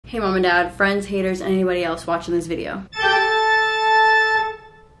Hey mom and dad, friends, haters, and anybody else watching this video.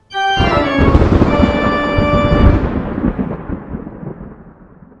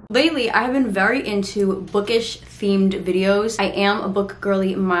 Lately, I have been very into bookish themed videos. I am a book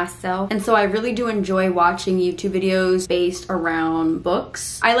girly myself, and so I really do enjoy watching YouTube videos based around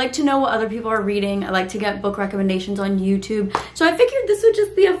books. I like to know what other people are reading. I like to get book recommendations on YouTube. So I figured this would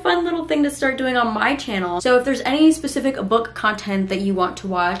just be a fun little thing to start doing on my channel. So if there's any specific book content that you want to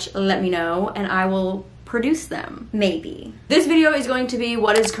watch, let me know and I will produce them, maybe. This video is going to be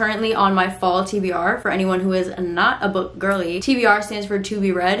what is currently on my fall TBR. For anyone who is not a book girly, TBR stands for to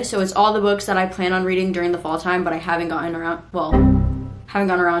be read, so it's all the books that I plan on reading during the fall time, but I haven't gotten around, well, haven't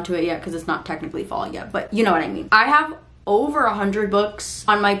gotten around to it yet because it's not technically fall yet, but you know what I mean. I have over 100 books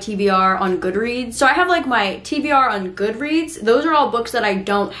on my TBR on Goodreads. So I have like my TBR on Goodreads. Those are all books that I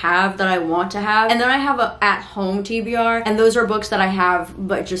don't have that I want to have. And then I have a at-home TBR, and those are books that I have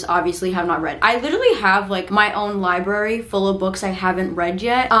but just obviously have not read. I literally have like my own library full of books I haven't read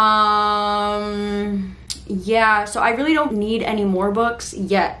yet. Yeah, so I really don't need any more books,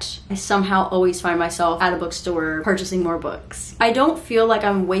 yet I somehow always find myself at a bookstore purchasing more books. I don't feel like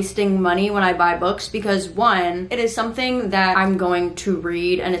I'm wasting money when I buy books because, one, it is something that I'm going to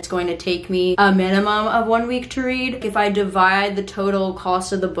read and it's going to take me a minimum of 1 week to read. If I divide the total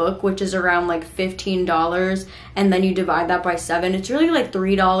cost of the book, which is around like $15, and then you divide that by 7, it's really like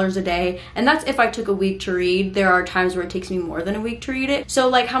 $3 a day, and that's if I took a week to read. There are times where it takes me more than a week to read it. So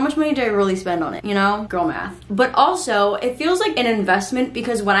like, how much money do I really spend on it, you know? Girl math. But also, it feels like an investment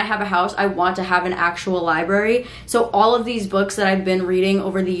because when I have a house, I want to have an actual library. So all of these books that I've been reading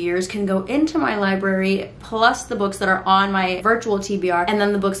over the years can go into my library, plus the books that are on my virtual TBR, and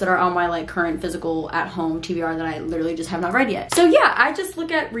then the books that are on my like current physical at-home TBR that I literally just have not read yet. So yeah, I just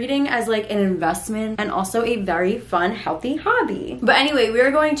look at reading as like an investment and also a very fun, healthy hobby. But anyway, we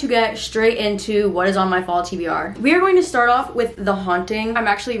are going to get straight into what is on my fall TBR. We are going to start off with The Haunting. I'm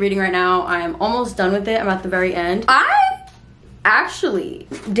actually reading right now. I'm almost done with it. I'm at the very end. I actually,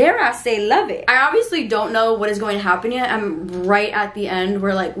 dare I say, love it. I obviously don't know what is going to happen yet. I'm right at the end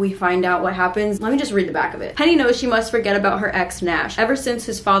where like we find out what happens. Let me just read the back of it. Penny knows she must forget about her ex Nash. Ever since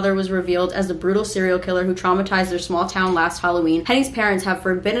his father was revealed as the brutal serial killer who traumatized their small town last Halloween, Penny's parents have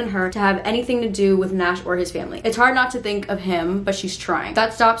forbidden her to have anything to do with Nash or his family. It's hard not to think of him, but she's trying.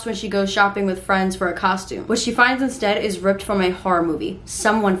 That stops when she goes shopping with friends for a costume. What she finds instead is ripped from a horror movie.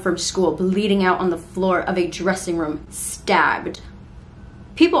 Someone from school bleeding out on the floor of a dressing room, stabbed.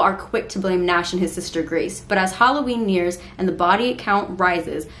 People are quick to blame Nash and his sister Grace, but as Halloween nears and the body count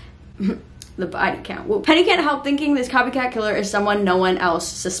rises, the body count. Whoa. Penny can't help thinking this copycat killer is someone no one else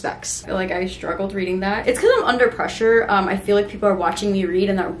suspects. I feel like I struggled reading that. It's because I'm under pressure. I feel like people are watching me read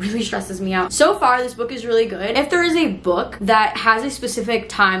and that really stresses me out. So far, this book is really good. If there is a book that has a specific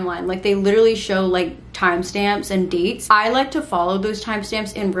timeline, like they literally show like timestamps and dates, I like to follow those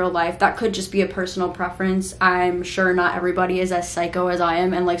timestamps in real life. That could just be a personal preference. I'm sure not everybody is as psycho as I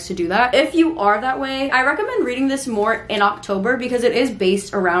am and likes to do that. If you are that way, I recommend reading this more in October because it is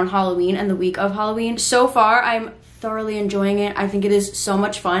based around Halloween and the week of Halloween. So far, I'm thoroughly enjoying it. I think it is so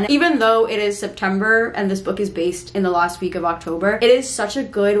much fun. Even though it is September and this book is based in the last week of October, it is such a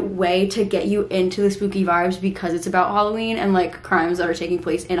good way to get you into the spooky vibes because it's about Halloween and like crimes that are taking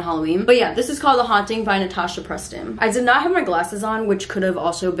place in Halloween. But yeah, this is called The Haunting by Natasha Preston. I did not have my glasses on, which could have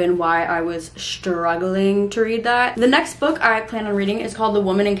also been why I was struggling to read that. The next book I plan on reading is called The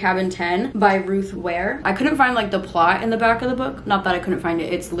Woman in Cabin 10 by Ruth Ware. I couldn't find like the plot in the back of the book. Not that I couldn't find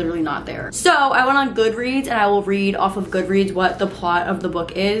it, it's literally not there. So I went on Goodreads and I will read off of Goodreads what the plot of the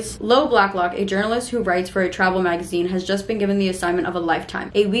book is. Lo Blacklock, a journalist who writes for a travel magazine, has just been given the assignment of a lifetime.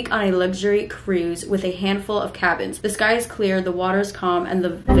 A week on a luxury cruise with a handful of cabins. The sky is clear, the water is calm, and the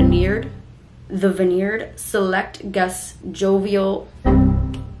vineyard, select guests jovial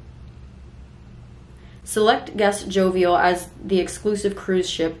as the exclusive cruise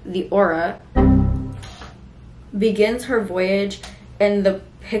ship, the Aura, begins her voyage in the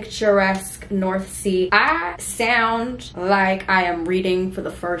picturesque North Sea. I sound like I am reading for the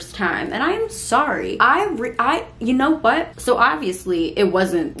first time, and I am sorry. You know what? So obviously it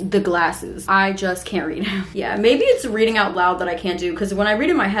wasn't the glasses. I just can't read. Yeah, maybe it's reading out loud that I can't do, because when I read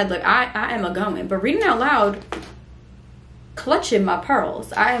in my head, like I am a going, but reading out loud, clutching my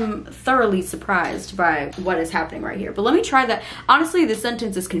pearls. I am thoroughly surprised by what is happening right here. But let me try that. Honestly, this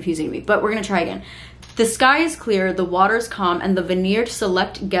sentence is confusing me, but we're gonna try again. The sky is clear, the waters calm, and the veneered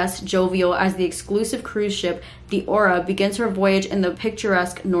select guest jovial as the exclusive cruise ship, the Aura, begins her voyage in the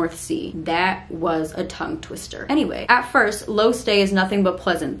picturesque North Sea. That was a tongue twister. Anyway, at first, low stay is nothing but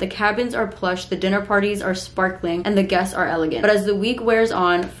pleasant. The cabins are plush, the dinner parties are sparkling, and the guests are elegant. But as the week wears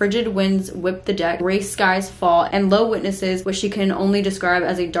on, frigid winds whip the deck, gray skies fall, and Lo witnesses what she can only describe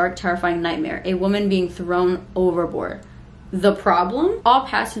as a dark, terrifying nightmare. A woman being thrown overboard. The problem? All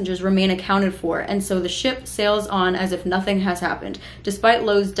passengers remain accounted for, and so the ship sails on as if nothing has happened, despite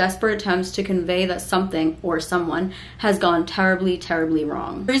Lo's desperate attempts to convey that something, or someone, has gone terribly, terribly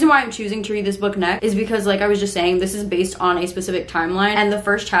wrong. The reason why I'm choosing to read this book next is because, like I was just saying, this is based on a specific timeline, and the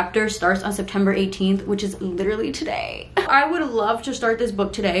first chapter starts on September 18th, which is literally today. I would love to start this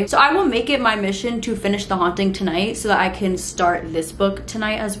book today, so I will make it my mission to finish The Haunting tonight so that I can start this book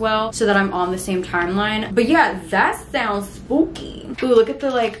tonight as well, so that I'm on the same timeline. But yeah, that sounds spooky. Ooh, look at the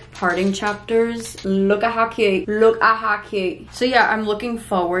like parting chapters. Look at how cute. Look at how cute. So yeah, I'm looking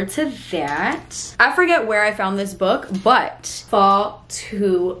forward to that. I forget where I found this book, but Fall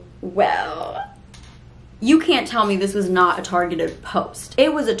Too Well. You can't tell me this was not a targeted post.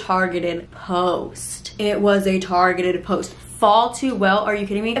 It was a targeted post. It was a targeted post. Fall Too Well, are you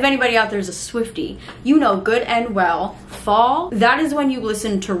kidding me? If anybody out there is a Swiftie, you know good and well, fall, that is when you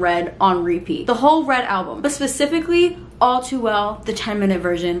listen to Red on repeat. The whole Red album, but specifically All Too Well, the 10-minute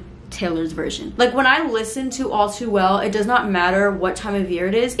version, Taylor's version. Like when I listen to All Too Well, it does not matter what time of year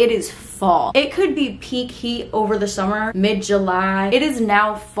it is fall. It could be peak heat over the summer, mid-July. It is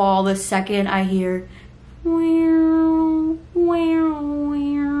now fall the second I hear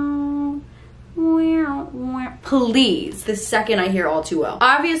please, the second I hear All Too Well.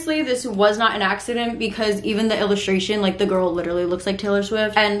 Obviously, this was not an accident because even the illustration, like the girl literally looks like Taylor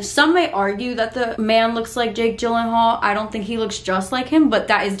Swift. And some may argue that the man looks like Jake Gyllenhaal. I don't think he looks just like him, but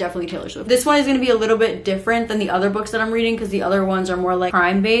that is definitely Taylor Swift. This one is going to be a little bit different than the other books that I'm reading because the other ones are more like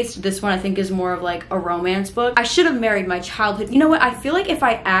crime based. This one I think is more of like a romance book. I should have married my childhood. You know what? I feel like if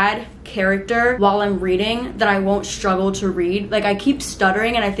I add character while I'm reading, that I won't struggle to read. Like I keep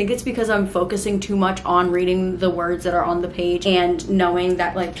stuttering and I think it's because I'm focusing too much on reading the words that are on the page and knowing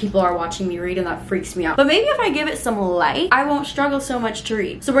that like people are watching me read, and that freaks me out. But maybe if I give it some light, I won't struggle so much to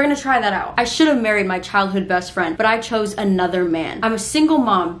read. So we're gonna try that out. I should have married my childhood best friend, but I chose another man. I'm a single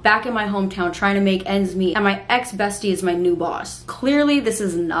mom back in my hometown trying to make ends meet, and my ex-bestie is my new boss. Clearly this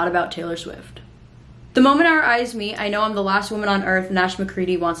is not about Taylor Swift. The moment our eyes meet, I know I'm the last woman on earth Nash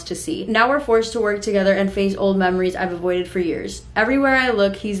McCready wants to see. Now we're forced to work together and face old memories I've avoided for years. Everywhere I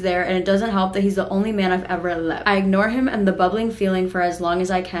look, he's there, and it doesn't help that he's the only man I've ever loved. I ignore him and the bubbling feeling for as long as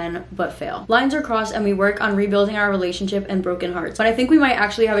I can, but fail. Lines are crossed and we work on rebuilding our relationship and broken hearts. But I think we might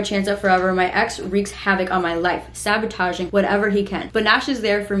actually have a chance at forever. My ex wreaks havoc on my life, sabotaging whatever he can. But Nash is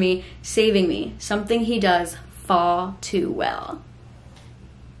there for me, saving me. Something he does fall too well.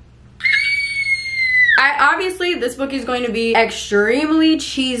 Obviously, this book is going to be extremely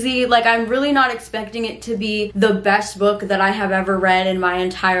cheesy. Like, I'm really not expecting it to be the best book that I have ever read in my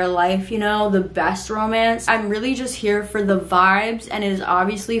entire life, you know, the best romance. I'm really just here for the vibes, and it is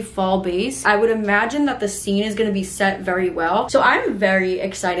obviously fall-based. I would imagine that the scene is going to be set very well. So I'm very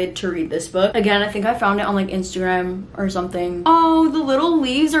excited to read this book. Again, I think I found it on like Instagram or something. Oh, the little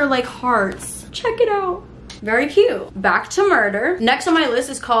leaves are like hearts. Check it out. Very cute. Back to murder. Next on my list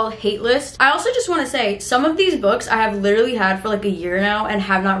is called Hate List. I also just want to say, some of these books I have literally had for like a year now and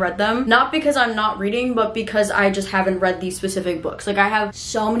have not read them. Not because I'm not reading, but because I just haven't read these specific books. Like I have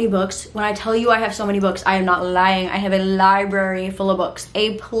so many books. When I tell you I have so many books, I am not lying. I have a library full of books,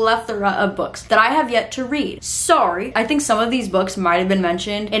 a plethora of books that I have yet to read. Sorry. I think some of these books might have been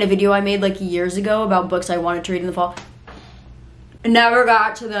mentioned in a video I made like years ago about books I wanted to read in the fall. Never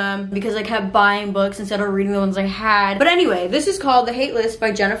got to them because I kept buying books instead of reading the ones I had. But anyway, this is called The Hate List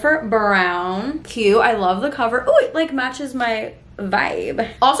by Jennifer Brown. Cute. I love the cover. Oh, it like matches my vibe.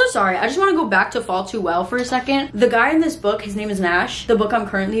 Also, sorry, I just want to go back to Fall Too Well for a second. The guy in this book, his name is Nash. The book I'm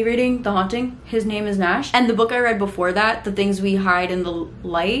currently reading, The Haunting, his name is Nash. And the book I read before that, The Things We Hide in the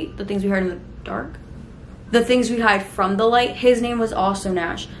Light, The Things We Hide in the Dark, The Things We Hide from the Light, his name was also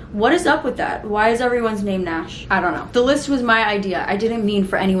Nash. What is up with that? Why is everyone's name Nash? I don't know. The list was my idea. I didn't mean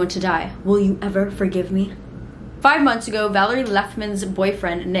for anyone to die. Will you ever forgive me? 5 months ago, Valerie Lefman's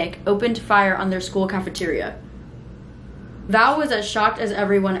boyfriend, Nick, opened fire on their school cafeteria. Val was as shocked as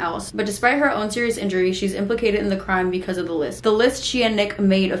everyone else, but despite her own serious injury, she's implicated in the crime because of the list. The list she and Nick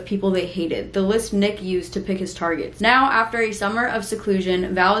made of people they hated. The list Nick used to pick his targets. Now, after a summer of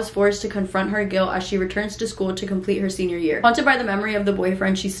seclusion, Val is forced to confront her guilt as she returns to school to complete her senior year. Haunted by the memory of the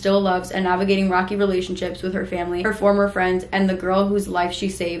boyfriend she still loves and navigating rocky relationships with her family, her former friends, and the girl whose life she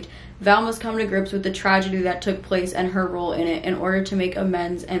saved, Val must come to grips with the tragedy that took place and her role in it in order to make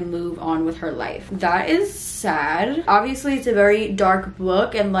amends and move on with her life. That is sad. Obviously, it's a very dark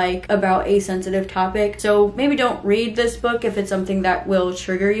book and like about a sensitive topic, so maybe don't read this book if it's something that will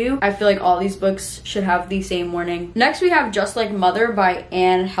trigger you. I feel like all these books should have the same warning. Next, we have Just Like Mother by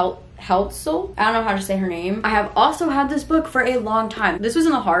Anne Heltzel. I don't know how to say her name. I have also had this book for a long time. This was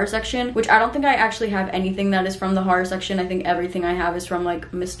in the horror section, which I don't think I actually have anything that is from the horror section. I think everything I have is from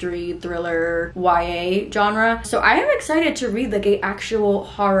like mystery, thriller, YA genre. So I am excited to read like a actual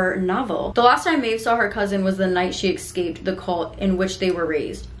horror novel. The last time Maeve saw her cousin was the night she escaped the cult in which they were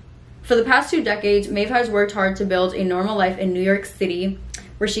raised. For the past 2 decades, Maeve has worked hard to build a normal life in New York City,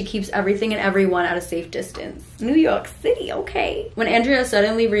 where she keeps everything and everyone at a safe distance. New York City, okay. When Andrea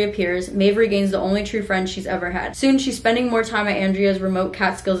suddenly reappears, Maeve regains the only true friend she's ever had. Soon, she's spending more time at Andrea's remote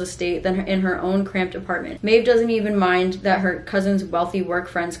Catskills estate than in her own cramped apartment. Maeve doesn't even mind that her cousin's wealthy work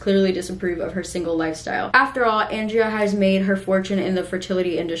friends clearly disapprove of her single lifestyle. After all, Andrea has made her fortune in the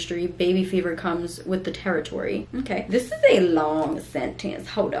fertility industry. Baby fever comes with the territory. Okay, this is a long sentence.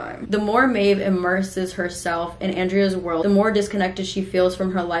 Hold on. The more Maeve immerses herself in Andrea's world, the more disconnected she feels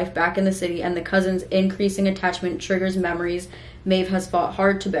from her life back in the city, and the cousin's increasing attachment triggers memories Maeve has fought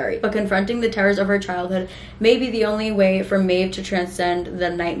hard to bury. But confronting the terrors of her childhood may be the only way for Maeve to transcend the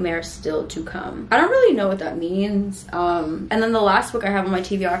nightmare still to come. I don't really know what that means. And then the last book I have on my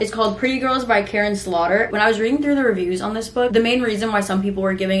TBR is called Pretty Girls by Karin Slaughter. When I was reading through the reviews on this book, the main reason why some people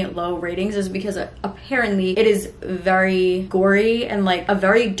were giving it low ratings is because apparently it is very gory and like a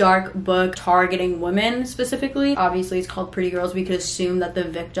very dark book targeting women specifically. Obviously, it's called Pretty Girls. We could assume that the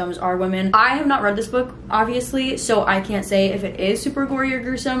victims are women. I have not read this book, obviously, so I can't say if it is super gory or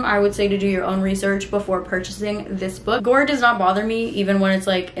gruesome. I would say to do your own research before purchasing this book. Gore does not bother me even when it's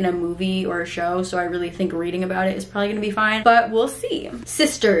like in a movie or a show, so I really think reading about it is probably gonna be fine, but we'll see.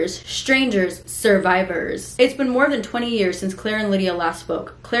 Sisters, strangers, survivors. It's been more than 20 years since Claire and Lydia last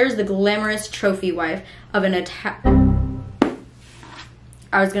spoke. Claire is the glamorous trophy wife of an Italian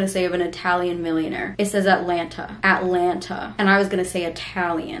millionaire. It says Atlanta. And I was gonna say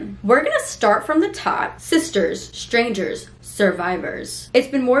Italian. We're gonna start from the top. Sisters, strangers, survivors. It's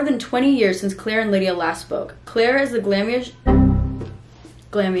been more than 20 years since Claire and Lydia last spoke. Claire is the glamorous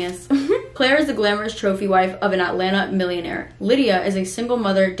trophy wife of an Atlanta millionaire. Lydia is a single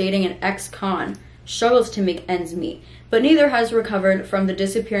mother dating an ex-con. Struggles to make ends meet, but neither has recovered from the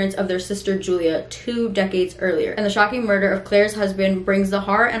disappearance of their sister Julia 2 decades earlier, and the shocking murder of Claire's husband brings the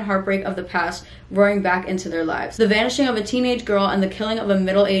horror and heartbreak of the past roaring back into their lives. The vanishing of a teenage girl and the killing of a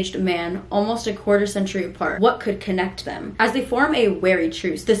middle-aged man, almost a quarter-century apart. What could connect them? As they form a wary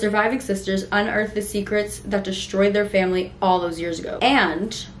truce, the surviving sisters unearth the secrets that destroyed their family all those years ago,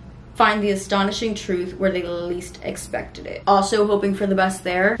 and find the astonishing truth where they least expected it. Also hoping for the best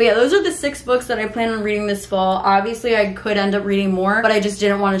there. But yeah, those are the 6 books that I plan on reading this fall. Obviously, I could end up reading more, but I just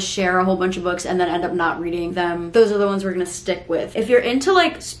didn't want to share a whole bunch of books and then end up not reading them. Those are the ones we're gonna stick with. If you're into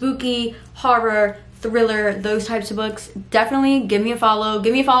like spooky, horror, thriller, those types of books, definitely give me a follow.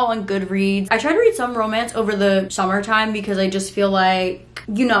 Give me a follow on Goodreads. I try to read some romance over the summertime because I just feel like,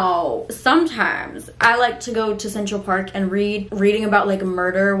 you know, sometimes I like to go to Central Park and reading about like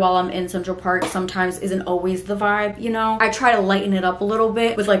murder while I'm in Central Park sometimes isn't always the vibe, you know. I try to lighten it up a little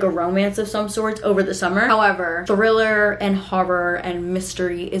bit with like a romance of some sorts over the summer. However, thriller and horror and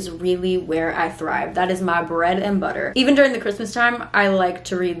mystery is really where I thrive. That is my bread and butter. Even during the Christmas time, I like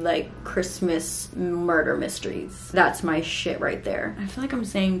to read like Christmas murder mysteries. That's my shit right there. I feel like I'm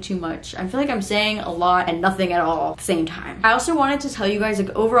saying too much. I feel like I'm saying a lot and nothing at all at the same time. I also wanted to tell you guys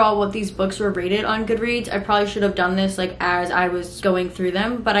like overall what these books were rated on Goodreads. I probably should have done this like as I was going through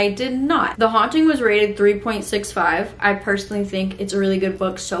them, but I did not. The Haunting was rated 3.65. I personally think it's a really good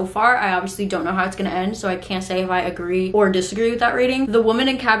book so far. I obviously don't know how it's gonna end, so I can't say if I agree or disagree with that rating. The Woman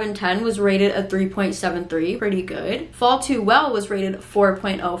in Cabin 10 was rated a 3.73. Pretty good. Fall Too Well was rated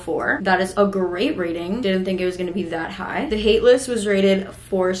 4.04. That is a great rating. Didn't think it was gonna be that high. The Hate List was rated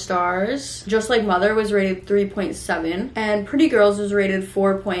 4 stars. Just Like Mother was rated 3.7. And Pretty Girls was rated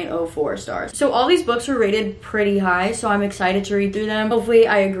 4.04 stars. So all these books were rated pretty high, so I'm excited to read through them. Hopefully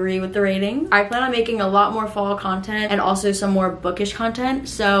I agree with the rating. I plan on making a lot more fall content and also some more bookish content,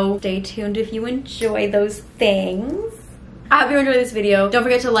 so stay tuned if you enjoy those things. I hope you enjoyed this video. Don't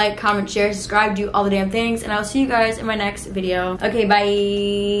forget to like, comment, share, subscribe, do all the damn things, and I'll see you guys in my next video. Okay, bye.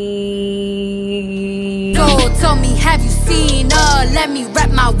 Go tell me, have you seen her? Let me wrap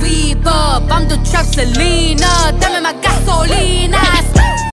my weave up. I'm the trap Selena. Dame más gasolina.